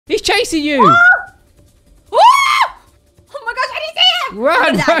He's chasing you. Ah! Ah! Oh my gosh, I didn't see him.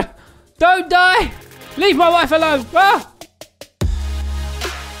 Run, run. Don't die. Leave my wife alone. Ah!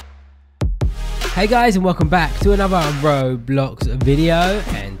 Hey guys, and welcome back to another Roblox video.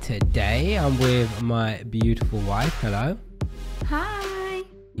 And today I'm with my beautiful wife. Hello. Hi.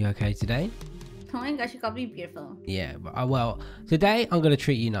 You okay today? Oh my gosh, you got me beautiful. Yeah, but, well, today I'm going to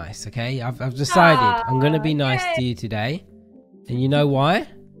treat you nice, okay? I've decided I'm going to be nice to you today. And you know why?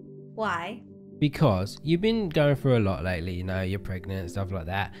 Why? Because you've been going through a lot lately, you know, you're pregnant and stuff like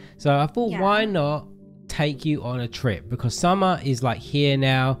that. So I thought, why not take you on a trip? Because summer is like here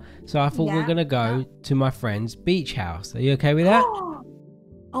now. So I thought we're going to go to my friend's beach house. Are you okay with that?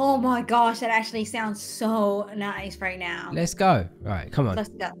 Oh my gosh, that actually sounds so nice right now. Let's go. All right, come on. Let's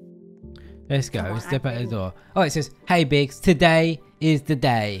go. Let's go. Step out the door. Oh, it says, hey, Biggs, today is the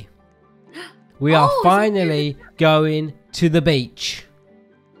day. We are finally going to the beach.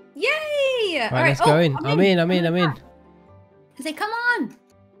 Yay! All right, let's go in. I'm in. I say, come on.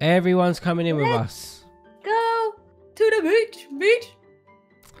 Everyone's coming in with us. Go to the beach.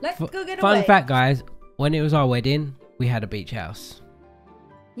 Let's go get away. Fun fact, guys. When it was our wedding, we had a beach house.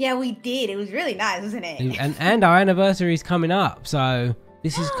 Yeah, we did. It was really nice, wasn't it? And our anniversary is coming up. So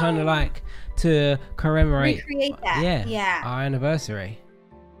this is kind of like to commemorate. Recreate that. Yeah. Our anniversary.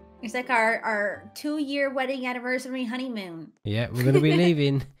 It's like our 2-year wedding anniversary honeymoon. Yeah, we're going to be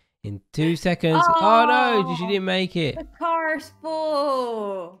leaving in 2 seconds. Oh no, she didn't make it. The car's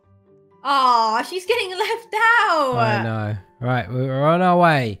full. Oh, she's getting left out. I know. Right, we're on our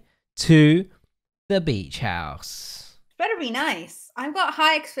way to the beach house. Better be nice. I've got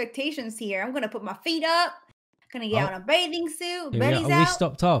high expectations here. I'm going to put my feet up. Gonna get on a bathing suit. Betty's out. We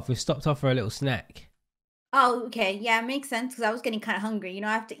stopped off. We stopped off for a little snack. Oh, okay. Yeah, it makes sense because I was getting kind of hungry. You know,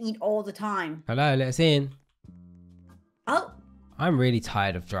 I have to eat all the time. Hello, let us in. Oh. I'm really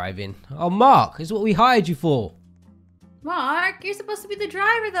tired of driving. Oh, Mark, it's what we hired you for. Mark, you're supposed to be the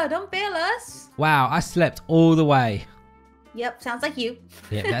driver though. Don't bail us. Wow, I slept all the way. Yep, sounds like you.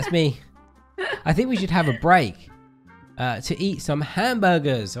 Yep, that's me. I think we should have a break to eat some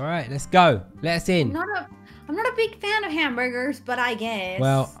hamburgers. All right, let's go. Let us in. I'm not a big fan of hamburgers, but I guess.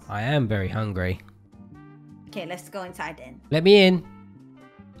 Well, I am very hungry. Okay, let's go inside then. Let me in.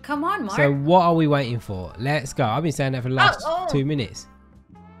 Come on, Mark. So what are we waiting for? Let's go. I've been saying that for the last 2 minutes.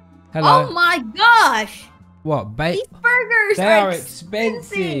 Hello. Oh my gosh. What? These burgers are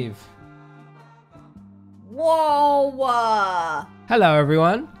expensive. Whoa. Hello,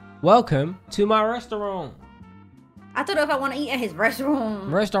 everyone. Welcome to my restaurant. I thought if I want to eat at his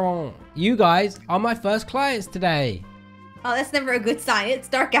restaurant. You guys are my first clients today. Oh, that's never a good sign. It's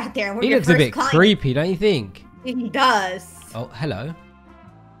dark out there. He looks a bit creepy, don't you think? He does. Oh, hello.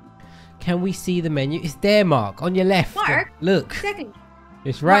 Can we see the menu? It's there, Mark, on your left. Mark, look. Second.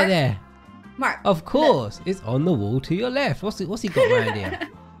 It's right there. Mark. Of course, look. It's on the wall to your left. What's he got around here?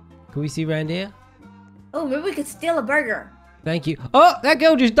 Can we see around here? Oh, maybe we could steal a burger. Thank you. Oh, that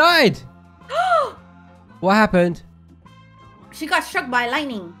girl just died. What happened? She got struck by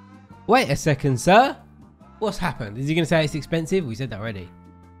lightning. Wait a second, sir. What's happened? Is he going to say it's expensive? We said that already.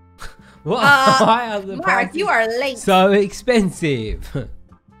 What? Why are the Mark, you are late. So expensive.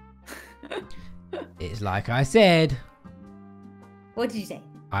 It's like I said. What did you say?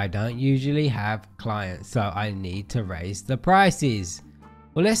 I don't usually have clients, so I need to raise the prices.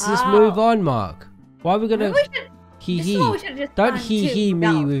 Well, let's just move on, Mark. Why are we going to hee-hee? Don't hee-hee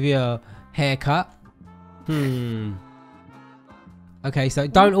me with your haircut. Okay, so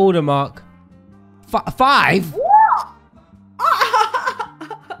don't order, Mark. 5?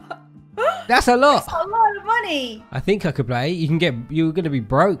 That's a lot. That's a lot of money. I think I could play. You're gonna be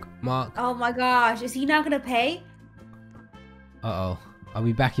broke, Mark. Oh my gosh, is he not gonna pay? Uh-oh. I'll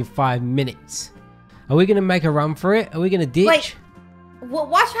be back in 5 minutes. Are we gonna make a run for it? Are we gonna ditch? Wait. Well,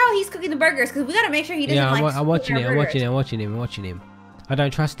 watch how he's cooking the burgers, because we gotta make sure he doesn't I'm watching him. I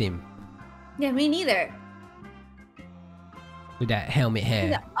don't trust him. Yeah, me neither. With that helmet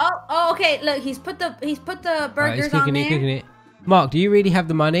hair. Oh, okay. Look, he's put the burgers on there. He's cooking it. Mark, do you really have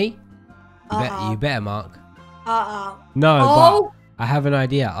the money? You better, Mark. No, but I have an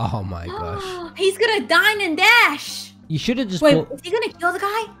idea. Oh my gosh. He's gonna dine and dash. You should have just Wait, is he gonna kill the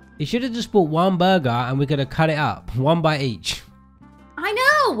guy? You should have just bought one burger and we could have cut it up. One by each. I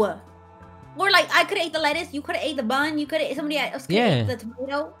know. Or like, I could have ate the lettuce, you could have ate the bun, somebody else could have ate the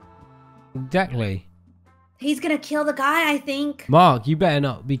tomato. Exactly. He's gonna kill the guy, I think. Mark, you better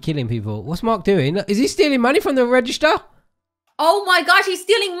not be killing people. What's Mark doing? Is he stealing money from the register? Oh my gosh, he's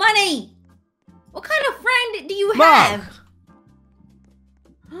stealing money. What kind of friend do you have?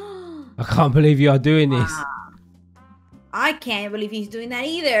 I can't believe you are doing this. I can't believe he's doing that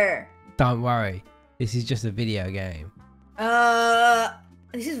either. Don't worry. This is just a video game.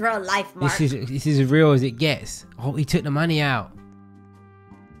 This is real life, Mark. This is as real as it gets. Oh, he took the money out.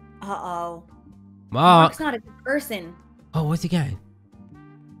 Uh-oh. Mark's not a good person. Oh, what's he getting?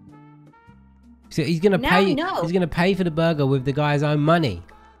 So he's gonna pay. He's gonna pay for the burger with the guy's own money.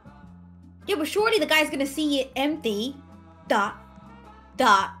 Yeah, but surely the guy's gonna see it empty. Dot.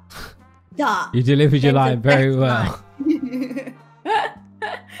 You delivered your line very well.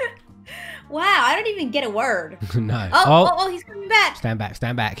 Wow, I don't even get a word. No. Oh, he's coming back. Stand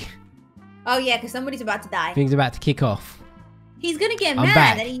back. Oh yeah, because somebody's about to die. Things about to kick off. He's gonna get I'm mad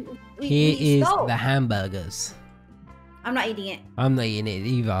back. that Here is the hamburgers. I'm not eating it. I'm not eating it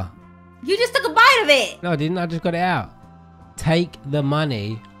either. You just took a bite of it. No, I didn't. I just got it out. Take the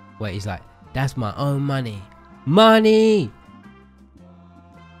money. Wait, he's like, that's my own money. Money.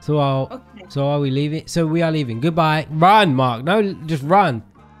 So are we leaving? So we are leaving. Goodbye. Run, Mark. No, just run.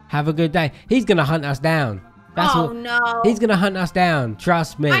 Have a good day. He's gonna hunt us down. No. He's gonna hunt us down.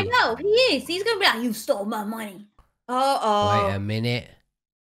 Trust me. I know he is. He's gonna be like, you stole my money. Wait a minute.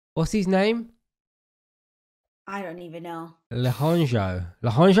 What's his name? I don't even know. Alejandro?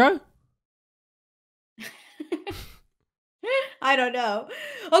 I don't know.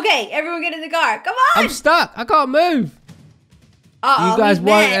 Okay, everyone get in the car. Come on. I'm stuck. I can't move. Uh-oh, you guys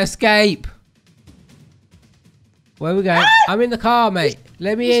won't escape. Where we going? I'm in the car, mate.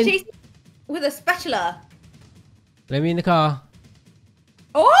 Let me in. Chasing with a spatula. Let me in the car.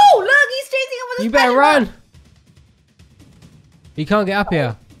 Oh, look, he's chasing him with a spatula. You better run. You can't get up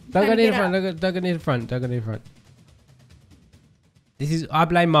here. Don't go near the front. Don't go near the front. Don't go near the front. I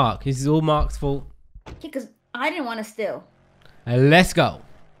blame Mark. This is all Mark's fault. Yeah, because I didn't want to steal. Let's go.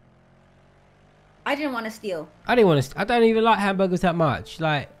 I didn't want to steal. I don't even like hamburgers that much.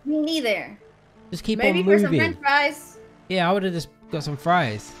 Like, me neither. Just keep on moving. Maybe for some French fries. Yeah, I would have just got some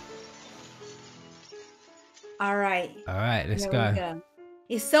fries. All right. All right, let's go.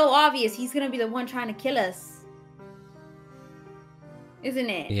 It's so obvious he's gonna be the one trying to kill us, isn't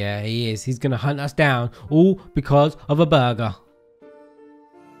it? Yeah, he is. He's gonna hunt us down, all because of a burger,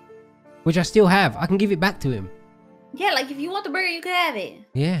 which I still have. I can give it back to him. Yeah, like if you want the burger, you can have it.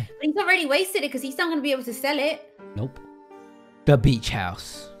 Yeah. But he's already wasted it because he's not gonna be able to sell it. Nope. The beach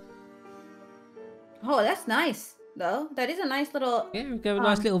house. Oh, that's nice, though. That is a nice little... Yeah, we've got a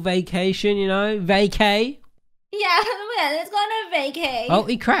nice little vacation, you know? Vacay. Yeah, let's go on a vacay. Oh,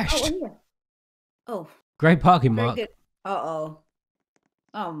 he crashed. Oh. Great parking, Mark. Good. Uh-oh.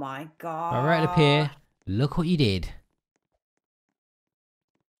 Oh, my God. All right up here. Look what you did.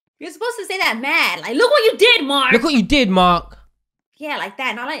 You're supposed to say that mad. Like, look what you did, Mark. Look what you did, Mark. Yeah, like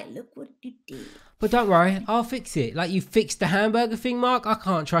that. Not like, look what you did. But don't worry. I'll fix it. Like you fixed the hamburger thing, Mark. I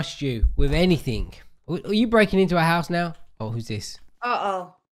can't trust you with anything. Are you breaking into a house now? Oh, who's this?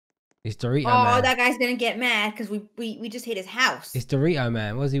 Uh-oh. It's Dorito Man. Oh, that guy's gonna get mad because we just hit his house. It's Dorito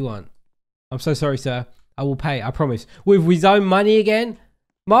Man. What does he want? I'm so sorry, sir. I will pay. I promise. With his own money again?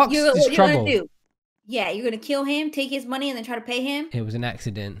 Mark's just trouble. Gonna do? Yeah, you're gonna kill him, take his money, and then try to pay him? It was an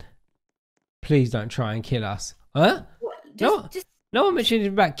accident. Please don't try and kill us. Huh? No one mentioned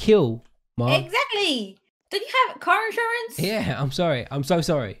anything about kill, Mark. Exactly. Did you have car insurance? Yeah, I'm sorry. I'm so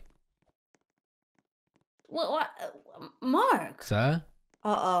sorry. What? Mark? Sir?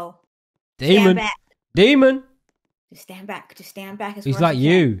 Uh-oh. Demon. Stand back. Demon. Just stand back. Just stand back. He's like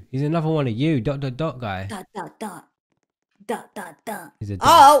you. He's another one of you. ... guy. He's a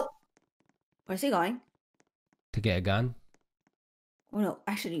oh! Where's he going? To get a gun. Oh, no.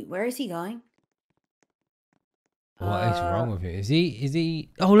 Actually, where is he going? What is wrong with him? Is he?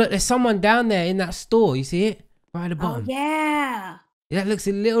 Oh, look, there's someone down there in that store. You see it? Right at the bottom. Oh, yeah. That looks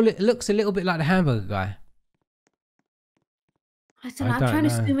a little bit like the hamburger guy. I'm trying to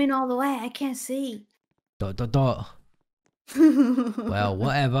zoom in all the way. I can't see. ... Well,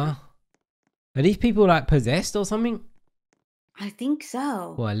 whatever. Are these people like possessed or something? I think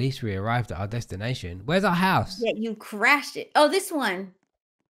so. Well, at least we arrived at our destination. Where's our house? Yeah, you crashed it. Oh, this one.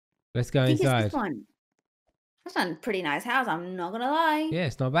 Let's go inside. It's this one. That's a pretty nice house. I'm not gonna lie. Yeah,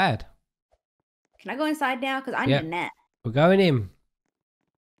 it's not bad. Can I go inside now? Because I need a net. We're going in.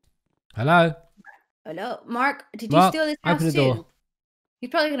 Hello? Hello? Mark, did you steal this house open the door. He's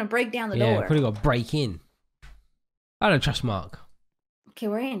probably going to break down the door. Yeah, probably got to break in. I don't trust Mark. Okay,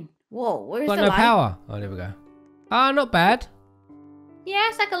 we're in. Whoa, where's got the no light? Power. Oh, there we go. Ah, not bad. Yeah,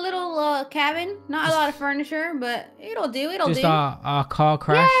 it's like a little cabin. Not a lot of furniture, but it'll do. It'll do. Just our car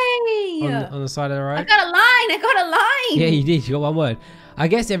crash on the side of the road. I got a line. Yeah, you did. You got one word. I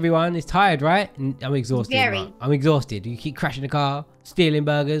guess everyone is tired, right? I'm exhausted. Very. I'm exhausted. You keep crashing the car, stealing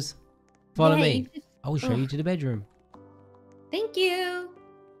burgers. Follow me. I will show you to the bedroom. Thank you.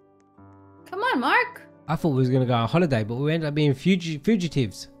 Come on, Mark. I thought we was gonna go on holiday, but we ended up being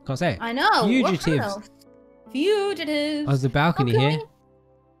fugitives. Can't say it. I know. Fugitives. Fugitives. Oh, there's a balcony here.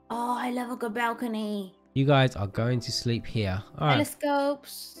 Oh, I love a good balcony. You guys are going to sleep here. All right.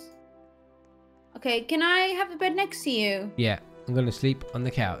 Telescopes. Okay, can I have a bed next to you? Yeah, I'm gonna sleep on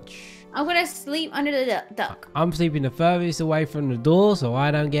the couch. I'm gonna sleep under the duck. I'm sleeping the furthest away from the door so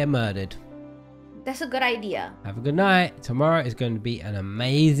I don't get murdered. That's a good idea. Have a good night. Tomorrow is going to be an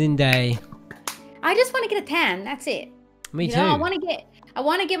amazing day. I just want to get a tan. That's it. Me too. I want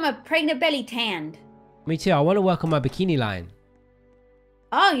to get my pregnant belly tanned. Me too. I want to work on my bikini line.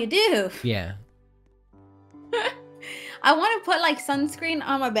 Oh, you do? Yeah. I want to put like sunscreen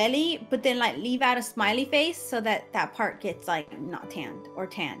on my belly, but then like leave out a smiley face so that that part gets like not tanned or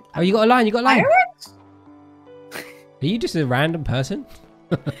tanned. Oh, you got a line. You got a line. Fireworks? Are you just a random person?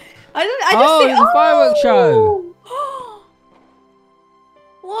 It's a fireworks show.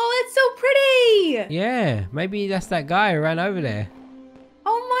 Whoa, it's so pretty. Yeah, maybe that's that guy who ran over there.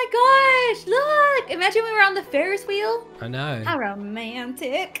 Oh my gosh, look. Imagine we were on the Ferris wheel. I know. How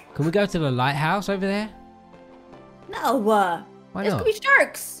romantic. Can we go to the lighthouse over there? No. Why There's not? could be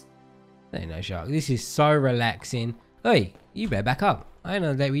sharks. There ain't no shark. This is so relaxing. Hey, you better back up. I ain't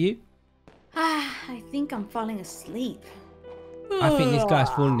on a date with you. I think I'm falling asleep. I think this guy's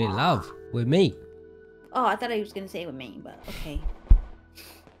falling in love with me. Oh, I thought he was going to say with me, but okay.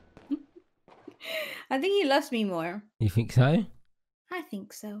 I think he loves me more. You think so? I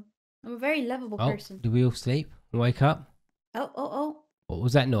think so. I'm a very lovable Oh, person. do we all sleep and wake up? Oh. What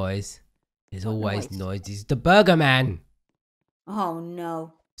was that noise? There's What always noise? noises. The Burger Man. Oh,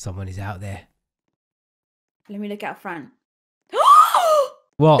 no. Someone is out there. Let me look out front.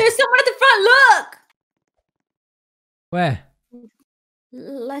 What? There's someone at the front. Look. Where?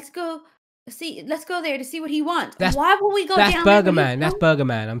 Let's go. Let's go there to see what he wants. That's- Why would we go down That's there Burger when Man. he's That's drunk? Burger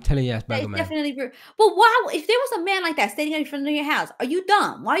Man. I'm telling you, that's That Burger is Man. definitely rude. But why? If there was a man like that standing in front of your house, are you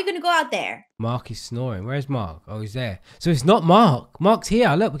dumb? Why are you going to go out there? Mark is snoring. Where's Mark? Oh, he's there. So it's not Mark. Mark's here.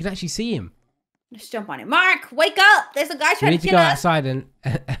 Look, we can actually see him. Let's jump on it. Mark, wake up. There's a guy We trying need to to kill go us. outside and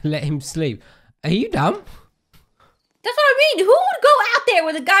let him sleep. Are you dumb? That's what I mean. Who would go out there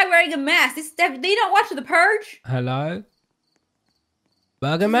with a guy wearing a mask? They don't watch The Purge. Hello?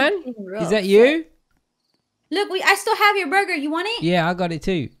 Burger Man? Getting real Is that upset. you? Look, I still have your burger. You want it? Yeah, I got it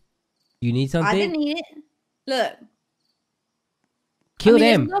too. You need something? I didn't eat it. Look. Kill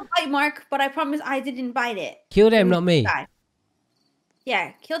There's them. no bite mark, but I promise I didn't bite it. Kill them, not me. Guy.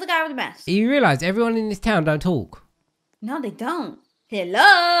 Yeah, kill the guy with the mask. You realise everyone in this town don't talk. No, they don't.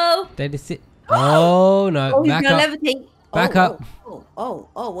 Hello. They just sit. Oh no! Oh, he's Back gonna up! levitate. Back oh,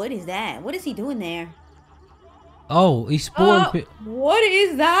 up! Oh, what is that? What is he doing there? Oh, he spawned. What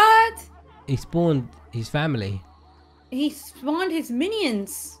is that? He spawned his family. He spawned his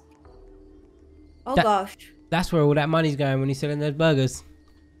minions. Oh That- gosh. That's where all that money's going when he's selling those burgers.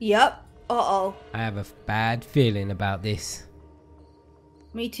 Yep. Uh-oh. I have a bad feeling about this.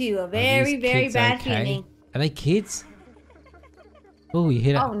 Me too. A Are very, these very kids bad okay? feeling. Are they kids? Oh, you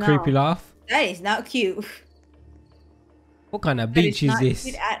hear that Oh, no. creepy laugh? That is not cute. What kind of That beach is is not this?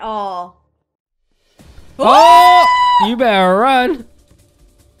 cute at all. Oh! You better run!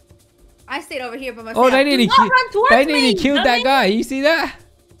 I stayed over here by myself. Oh, they Do nearly not run towards me, killed that dummy. guy. You see that?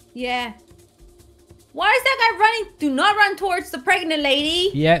 Yeah. Why is that guy running? Do not run towards the pregnant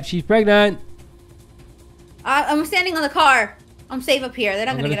lady. Yep, she's pregnant. I'm standing on the car. I'm safe up here. They're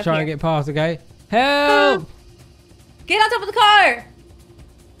not I'm gonna gonna get try up and here. get past. Okay. Help! Get on top of the car.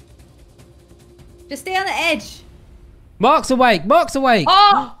 Just stay on the edge. Mark's awake. Mark's awake.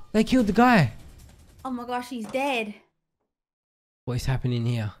 Oh! They killed the guy. Oh my gosh, he's dead. What is happening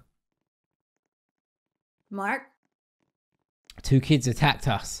here? Mark? 2 kids attacked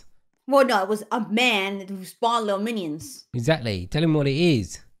us. Well, no, it was a man who spawned little minions. Exactly. Tell him what it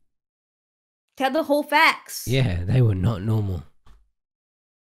is. Tell the whole facts. Yeah, they were not normal.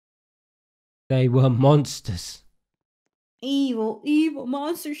 They were monsters. Evil, evil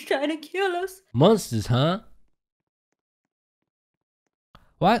monsters trying to kill us. Monsters, huh?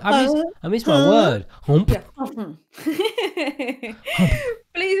 What? I missed my word. Hump. Yeah.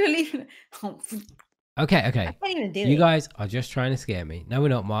 Please release me. Okay. I can't even do it. You guys are just trying to scare me. No, we're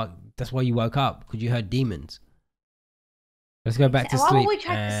not, Mark. That's why you woke up, because you heard demons. Let's go back to Why sleep. would we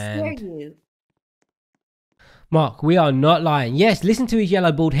try to scare and- you? Mark, we are not lying. Yes, listen to his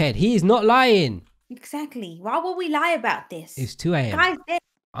yellow bald head. He is not lying. Exactly. Why would we lie about this? It's 2 a.m. Guy's dead.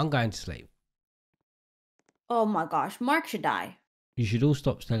 I'm going to sleep. Oh my gosh, Mark should die. You should all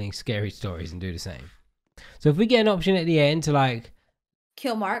stop telling scary stories and do the same. So if we get an option at the end to like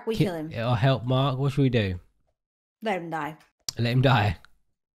Kill Mark, we kill him. or help Mark, what should we do? Let him die. Let him die.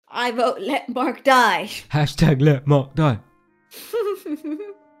 I vote let Mark die. Hashtag let Mark die.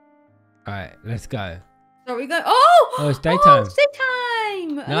 Alright, let's go. So we go. Oh! Oh, it's daytime. Oh, it's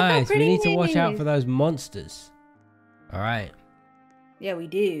daytime. Look how Nice. We pretty need to it watch out is. for those monsters. Alright. Yeah, we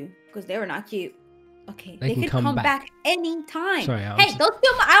do. Because they were not cute. Okay. They can could come back. back anytime. Sorry, hey, don't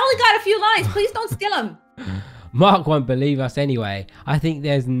steal my... I only got a few lines. Please don't steal them. Mark won't believe us anyway. I think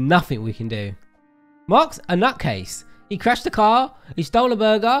there's nothing we can do. Mark's a nutcase. He crashed the car, he stole a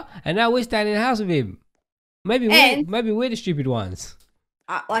burger, and now we're standing in the house with him. Maybe we're the stupid ones.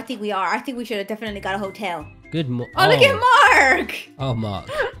 I think we are. I think we should have definitely got a hotel. Good morning. Oh, look at Mark. Oh, Mark.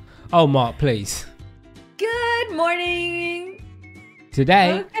 Oh, Mark, please. Good morning.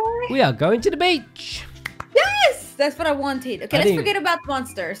 Today, we are going to the beach. Yes, that's what I wanted. Okay, let's forget about the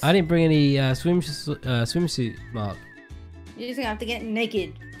monsters. I didn't bring any swimsuit, Mark. You're just gonna have to get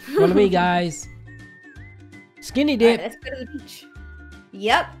naked. Follow me, guys. Skinny dip. Right, let's go to the beach.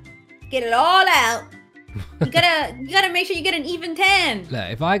 Yep. Get it all out. You gotta make sure you get an even tan. Look,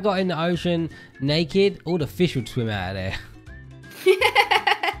 if I got in the ocean naked, all the fish would swim out of there.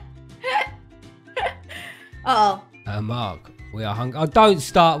 Uh-oh. Mark, we are hungry. Oh, don't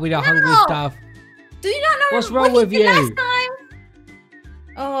start with the hungry stuff. Do you not know what's what wrong with he did you? last time?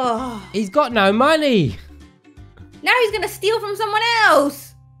 Oh. He's got no money. Now he's gonna steal from someone else.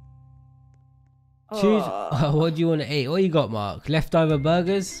 Choose. What do you want to eat? What you got, Mark? Leftover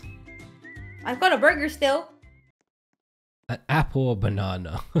burgers? I've got a burger still. An apple or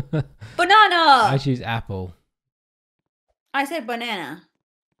banana? Banana. I choose apple. I said banana.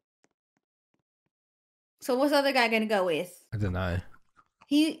 So what's the other guy gonna go with? I don't know.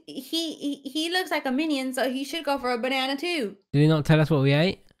 He looks like a minion, so he should go for a banana too. Did he not tell us what we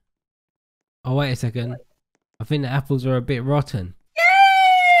ate? Oh, wait a second. I think the apples are a bit rotten.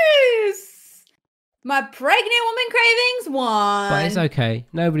 Yes! My pregnant woman cravings won. But it's okay.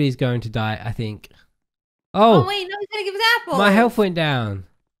 Nobody's going to die, I think. Oh, wait, no, he's gonna give us apples. my health went down.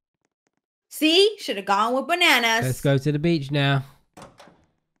 See? Should have gone with bananas. Let's go to the beach now.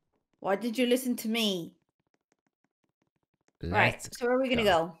 Why did you listen to me? Right, so where are we gonna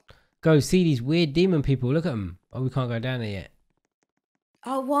go? Go see these weird demon people. Look at them. Oh, we can't go down there yet.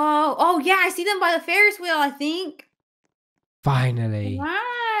 Oh, wow. Oh, yeah, I see them by the Ferris wheel, I think. Finally.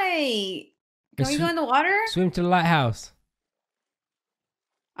 Right. Can we go in the water? Swim to the lighthouse.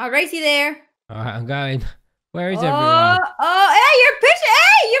 I'll race you there. All right, I'm going. Where is everyone? Oh, hey, you're pushing.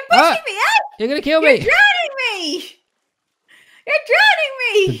 Hey, you're pushing me. Hey, you're going to kill you're me. drowning me. You're drowning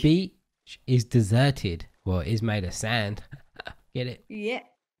me. The beach is deserted. Well, it is made of sand. Get it? Yeah.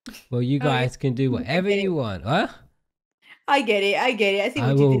 Well, you guys can do whatever you want. Huh? I get it. I get it. I see what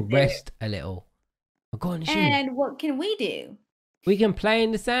I you will did there. rest a little. I'll go on the shoe. And what can we do? We can play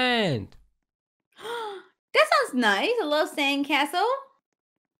in the sand. That sounds nice. A little sand castle.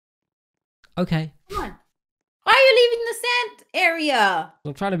 Okay. Come on. Why are you leaving the sand area?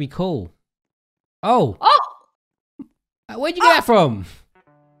 I'm trying to be cool. Oh. Oh. Where'd you get that from?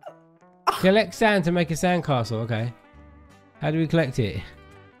 Collect sand to make a sandcastle. Okay. How do we collect it?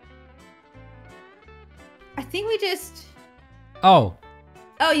 I think we just... Oh.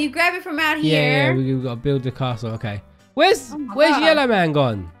 Oh, you grab it from out here. Yeah, we got to build the castle. Okay. Where's Yellow Man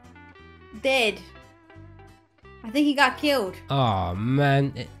gone? Dead. I think he got killed. Oh,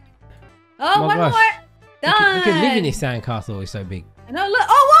 man. Oh, one more. Done. We can live in this sandcastle. It's so big. No, look.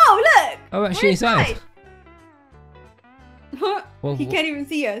 Oh, whoa, look. Oh, actually inside. He can't even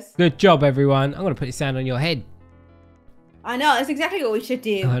see us. Good job, everyone. I'm going to put the sand on your head. I know. That's exactly what we should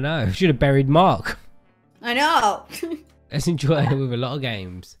do. I know. We should have buried Mark. I know. Let's enjoy it with a lot of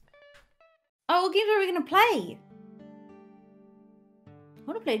games. Oh, what games are we going to play? I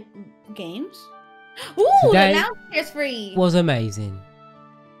want to play games. Ooh, Today the lounge chair's free. Was amazing.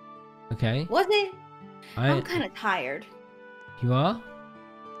 Okay. Was it? I'm kind of tired. You are?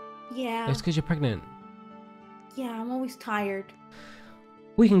 Yeah. That's because you're pregnant. Yeah, I'm always tired.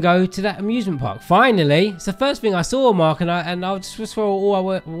 We can go to that amusement park. Finally! It's the first thing I saw, Mark, and I just for all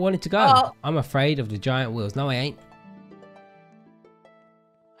I wanted to go. Oh. I'm afraid of the giant wheels. No, I ain't.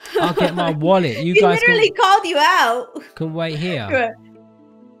 I'll get my wallet. You guys literally called you out. Can wait here.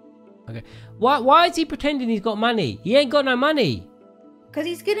 Okay. Why is he pretending he's got money? He ain't got no money. Because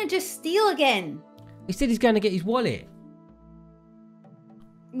he's going to just steal again. He said he's going to get his wallet.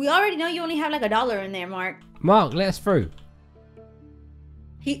 We already know you only have like $1 in there, Mark. Mark, let us through.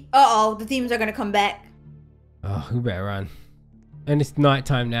 Uh-oh, the demons are going to come back. Oh, we better run. And it's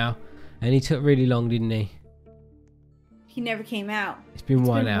nighttime now. And he took really long, didn't he? He never came out. It's been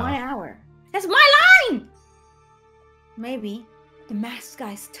 1 hour. 1 hour. That's my line! Maybe the masked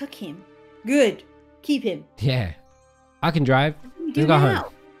guys took him. Good. Keep him. Yeah. I can drive. Let's go home.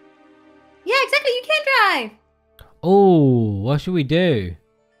 Yeah, exactly. You can drive. Oh, what should we do?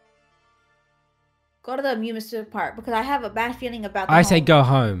 Go to the amusement park because I have a bad feeling about the I say home. go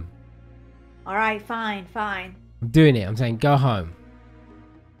home. All right, fine, fine. I'm doing it. I'm saying go home.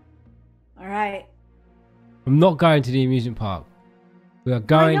 All right. I'm not going to the amusement park. We are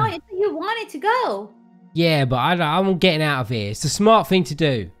going. I know you wanted to go. Yeah, but I'm getting out of here. It's a smart thing to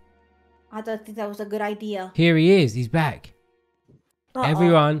do. I don't think that was a good idea. Here he is. He's back.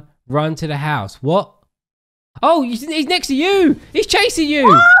 Everyone, run to the house. What? Oh, he's next to you. He's chasing you.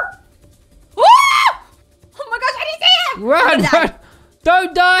 Oh my gosh, I didn't see him. Run, run.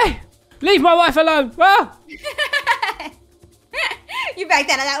 Don't die. Leave my wife alone. Ah! You backed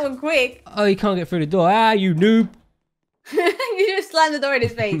out of that one quick. Oh, he can't get through the door. Ah, you noob. You just slammed the door in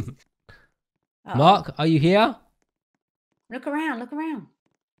his face. Mark, are you here? Look around, look around.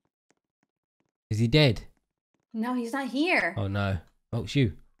 Is he dead? No, he's not here. Oh, no. Oh, it's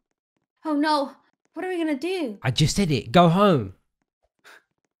you. Oh no, what are we gonna do? I just said it. Go home.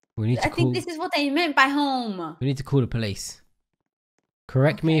 We need to I think this is what they meant by home. We need to call the police.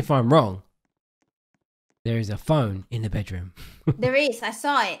 Correct me if I'm wrong. There is a phone in the bedroom. There is, I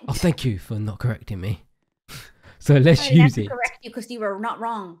saw it. Oh, thank you for not correcting me. So let's use it. Correct you because you were not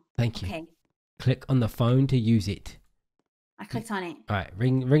wrong. Thank you. Okay. Click on the phone to use it. I clicked on it. All right,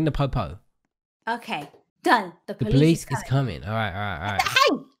 ring the popo. Okay, done. The The police police is coming. All right.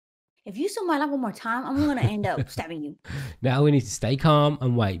 Hey! If you saw my life one more time, I'm gonna end up stabbing you. Now we need to stay calm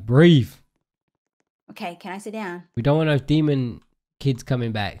and wait. Breathe. Okay, can I sit down? We don't want those demon kids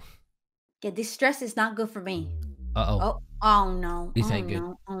coming back. Yeah, this stress is not good for me. Uh-oh. Oh no. This ain't good.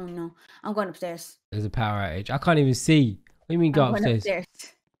 Oh no. I'm going upstairs. There's a power outage. I can't even see. What do you mean go I'm going upstairs?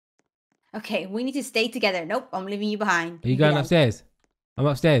 Okay, we need to stay together. Nope, I'm leaving you behind. Are you going upstairs? I'm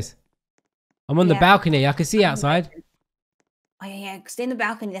upstairs. I'm on the balcony. I can see outside. Oh yeah, stay in the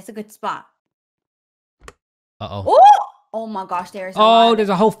balcony. That's a good spot. Uh-oh. Oh my gosh, there's there's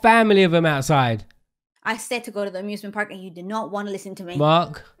a whole family of them outside. I said to go to the amusement park and you did not want to listen to me.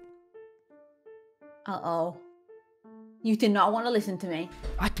 Mark. Uh-oh. You did not want to listen to me.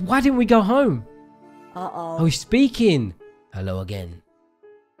 Why didn't we go home? Uh-oh. Oh, he's speaking. Hello again.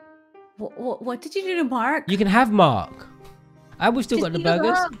 What did you do to Mark? You can have Mark. We still got the eat him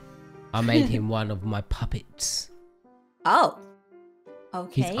burgers. up. I made him one of my puppets. Oh.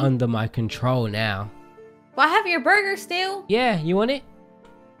 Okay. He's under my control now. Well, I have your burger still. Yeah, you want it?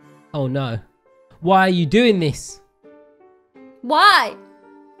 Oh no. Why are you doing this? Why?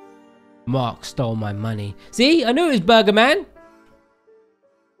 Mark stole my money. See, I knew it was Burger Man.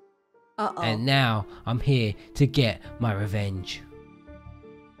 Uh-oh. And now I'm here to get my revenge.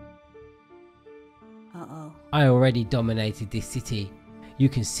 Uh-oh. I already dominated this city. You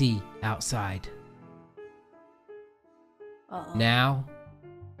can see outside. Uh-oh. Now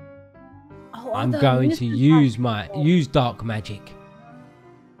Oh, I'm going to use dark magic.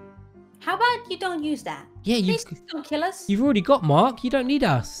 How about you don't use that? Yeah, Please don't kill us. you've already got Mark. You don't need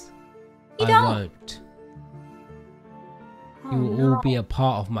us. You I don't. won't. Oh, You will no. all be a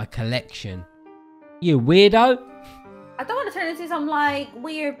part of my collection. You weirdo. I don't want to turn into some like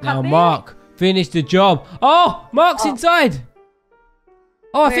weird puppet. Now, Mark, finish the job. Oh, Mark's inside.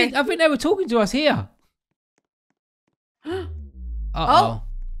 Oh, I think they were talking to us here. Uh-oh.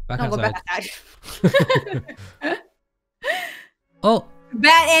 Back No, outside. go back outside. Oh.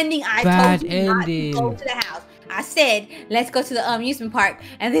 Bad ending. I told you not ending. to go to the house. I said, let's go to the amusement park.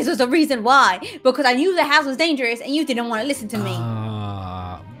 And this was the reason why. Because I knew the house was dangerous and you didn't want to listen to me.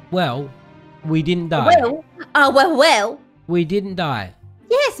 Well, we didn't die. Well. We didn't die.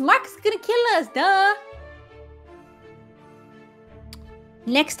 Yes, Mark's gonna kill us, duh.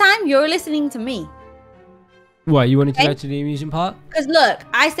 Next time, you're listening to me. What, you wanted to go to the amusement park? Because look,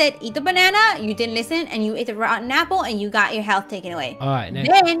 I said eat the banana, you didn't listen, and you ate the rotten apple, and you got your health taken away. All right,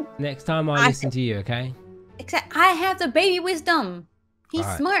 next time I'll listen to you, okay? Except I have the baby wisdom. He's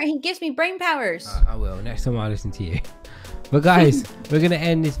Alright. smart. He gives me brain powers. I will. Next time I'll listen to you. But guys, we're going to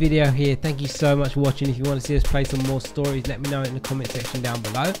end this video here. Thank you so much for watching. If you want to see us play some more stories, let me know in the comment section down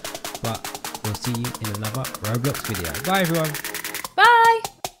below. But we'll see you in another Roblox video. Bye, everyone.